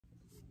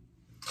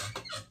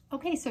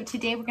Okay, so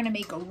today we're gonna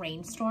make a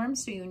rainstorm,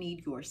 so you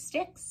need your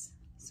sticks.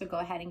 So go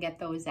ahead and get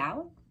those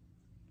out.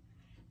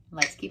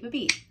 Let's keep a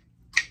beat.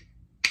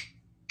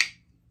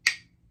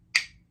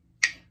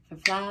 For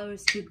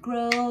flowers to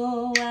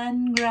grow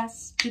and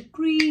grass to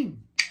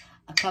green,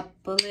 a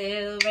couple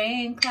little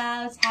rain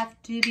clouds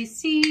have to be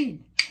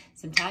seen.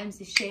 Sometimes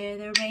they share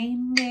their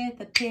rain with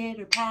a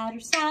pitter-patter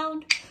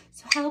sound.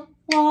 So help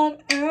water,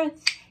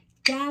 earth,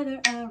 gather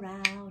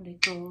around.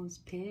 It goes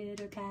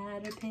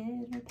pitter-patter,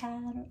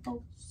 pitter-patter,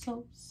 oh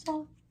so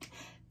soft.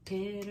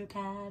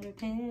 Pitter-patter,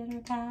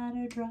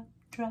 pitter-patter, drop,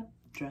 drop,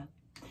 drop.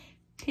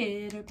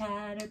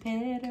 Pitter-patter,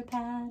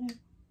 pitter-patter,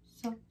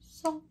 so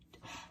soft.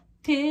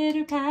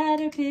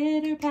 Pitter-patter,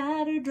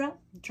 pitter-patter, drop,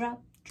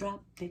 drop,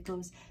 drop. It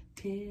goes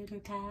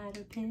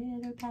pitter-patter,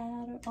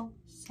 pitter-patter, oh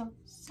so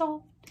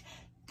soft.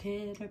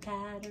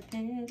 Pitter-patter,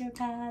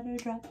 pitter-patter,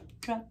 drop,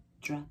 drop,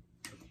 drop.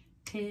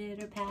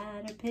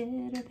 Pitter-patter,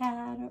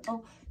 pitter-patter,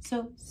 oh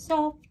so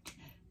soft.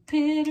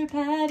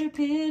 Pitter-patter,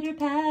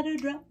 pitter-patter,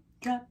 drop,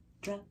 drop,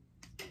 drop.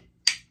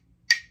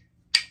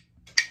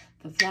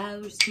 For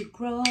flowers to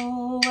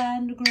grow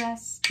and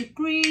grass to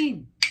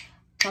green,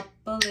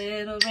 couple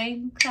little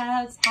rain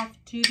clouds have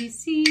to be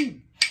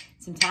seen.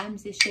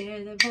 Sometimes they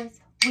share their voice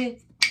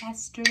with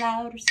faster,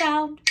 louder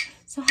sound.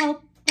 So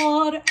help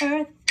water,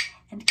 earth,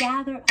 and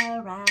gather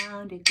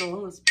around. It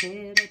goes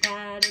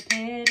pitter-patter,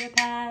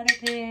 pitter-patter,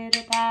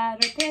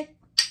 pitter-patter, pit.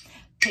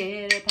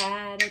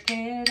 Pitter-patter,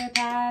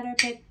 pitter-patter,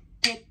 pit,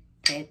 pit,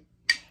 pit.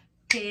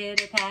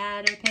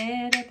 Pitter-patter,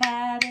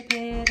 pitter-patter,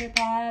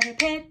 pitter-patter,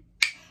 pit.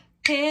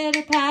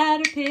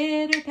 Pitter-patter,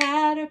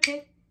 pitter-patter,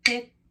 pit,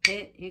 pit,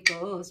 pit. It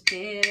goes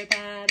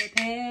pitter-patter,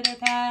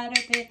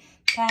 pitter-patter,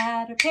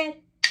 pit-patter,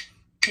 pit.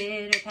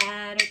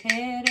 Pitter-patter,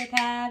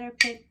 pitter-patter,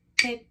 pit,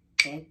 pit,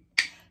 pit.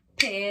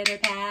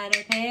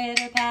 Pitter-patter,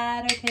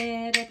 pitter-patter,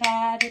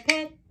 pitter-patter,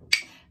 pit.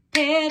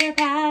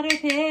 Pitter-patter,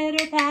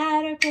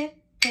 pitter-patter, pit,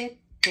 pit,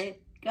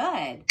 pit.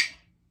 Good.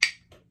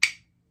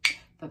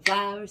 For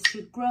flowers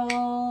to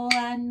grow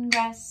and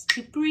grass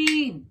to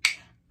green,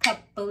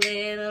 couple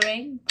little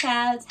rain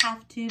clouds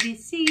have to be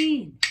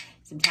seen.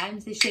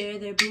 Sometimes they share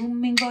their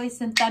booming voice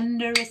and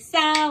thunderous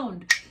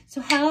sound.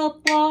 So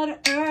help water,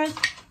 earth,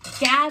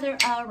 gather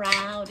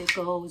around. It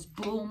goes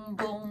boom,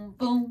 boom,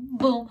 boom,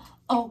 boom,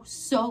 oh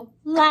so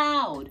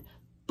loud.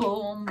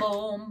 Boom,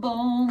 boom,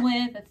 boom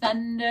with a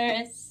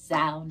thunderous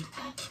sound.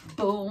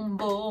 Boom,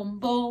 boom,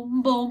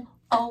 boom, boom,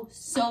 oh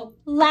so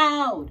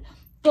loud.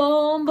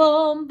 Boom,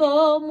 boom,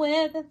 boom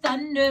with a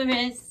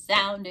thunderous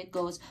sound. It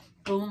goes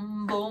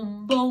boom,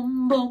 boom,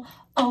 boom, boom,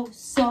 oh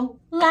so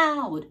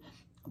loud.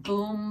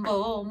 Boom,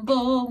 boom,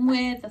 boom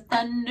with a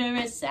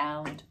thunderous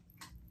sound.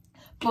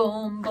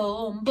 Boom,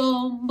 boom,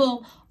 boom,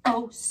 boom,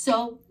 oh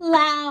so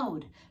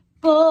loud.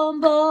 Boom,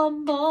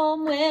 boom,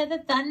 boom with a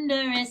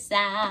thunderous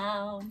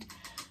sound.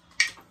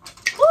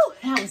 Woo,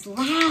 that was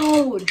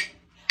loud.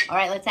 All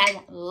right, let's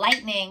add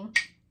lightning.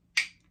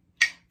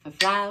 For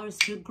flowers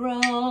to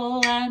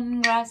grow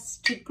and grass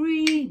to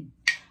green,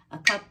 a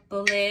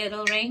couple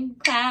little rain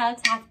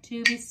clouds have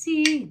to be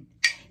seen.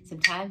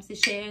 Sometimes they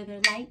share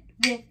their light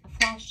with a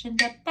flash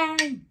and a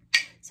bang.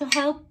 So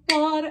help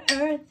water,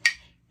 earth,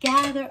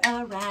 gather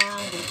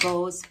around. It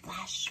goes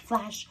flash,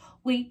 flash,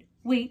 wheat,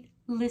 wheat,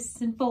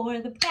 listen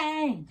for the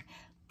bang.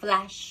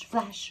 Flash,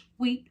 flash,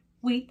 wheat,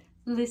 wheat,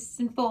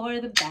 listen for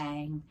the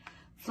bang.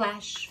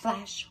 Flash,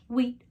 flash,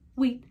 wheat,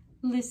 wheat,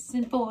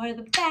 listen for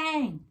the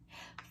bang.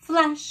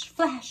 Flash,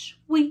 flash,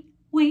 wheat,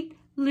 wheat,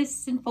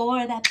 listen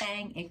for that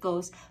bang. It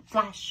goes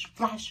flash,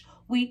 flash,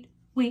 wheat,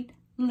 wheat,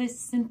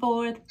 listen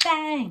for the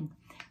bang.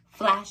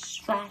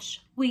 Flash,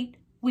 flash, wheat,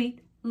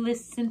 wheat,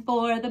 listen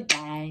for the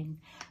bang.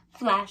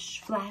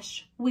 Flash,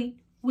 flash, wheat,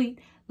 wheat,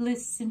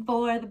 listen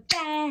for the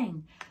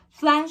bang.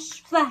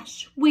 Flash,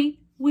 flash, wheat,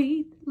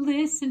 wheat,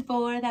 listen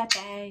for that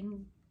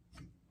bang.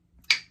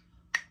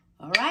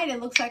 All right, it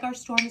looks like our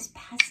storm is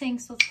passing,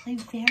 so let's play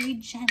very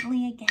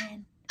gently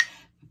again.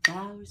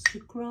 Flowers to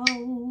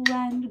grow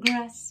and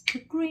grass to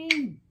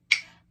green,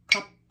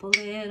 couple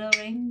little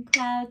rain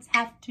clouds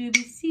have to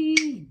be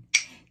seen.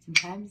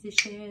 Sometimes they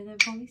share their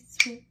voice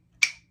with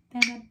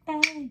bang,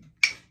 bang.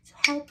 So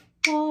help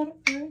water,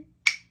 earth,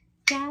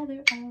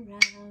 gather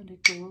around.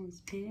 It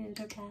goes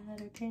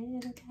pitter-patter,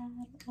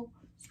 pitter-patter, oh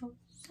so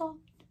soft.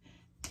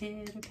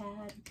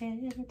 Pitter-patter,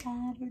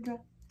 pitter-patter,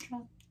 drop,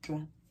 drop,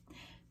 drop.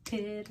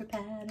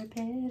 Pitter-patter,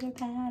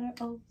 pitter-patter,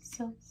 oh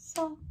so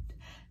soft.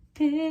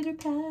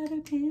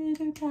 Pitter-patter,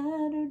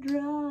 pitter-patter,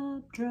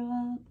 drop,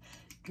 drop,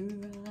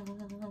 drop.